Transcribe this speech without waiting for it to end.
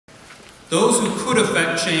Those who could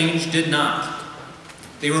affect change did not.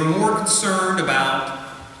 They were more concerned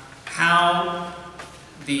about how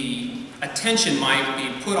the attention might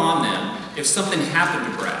be put on them if something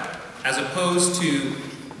happened to Brad, as opposed to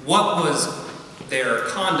what was their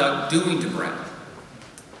conduct doing to Brad.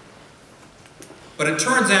 But it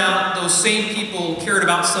turns out those same people cared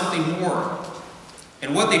about something more.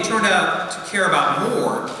 And what they turned out to care about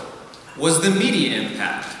more was the media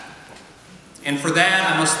impact. And for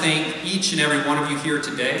that, I must thank each and every one of you here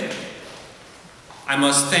today. I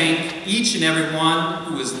must thank each and every one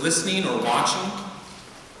who is listening or watching,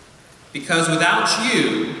 because without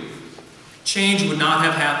you, change would not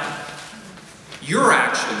have happened. Your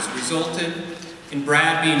actions resulted in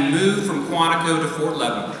Brad being moved from Quantico to Fort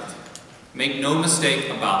Leavenworth. Make no mistake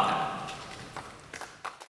about that.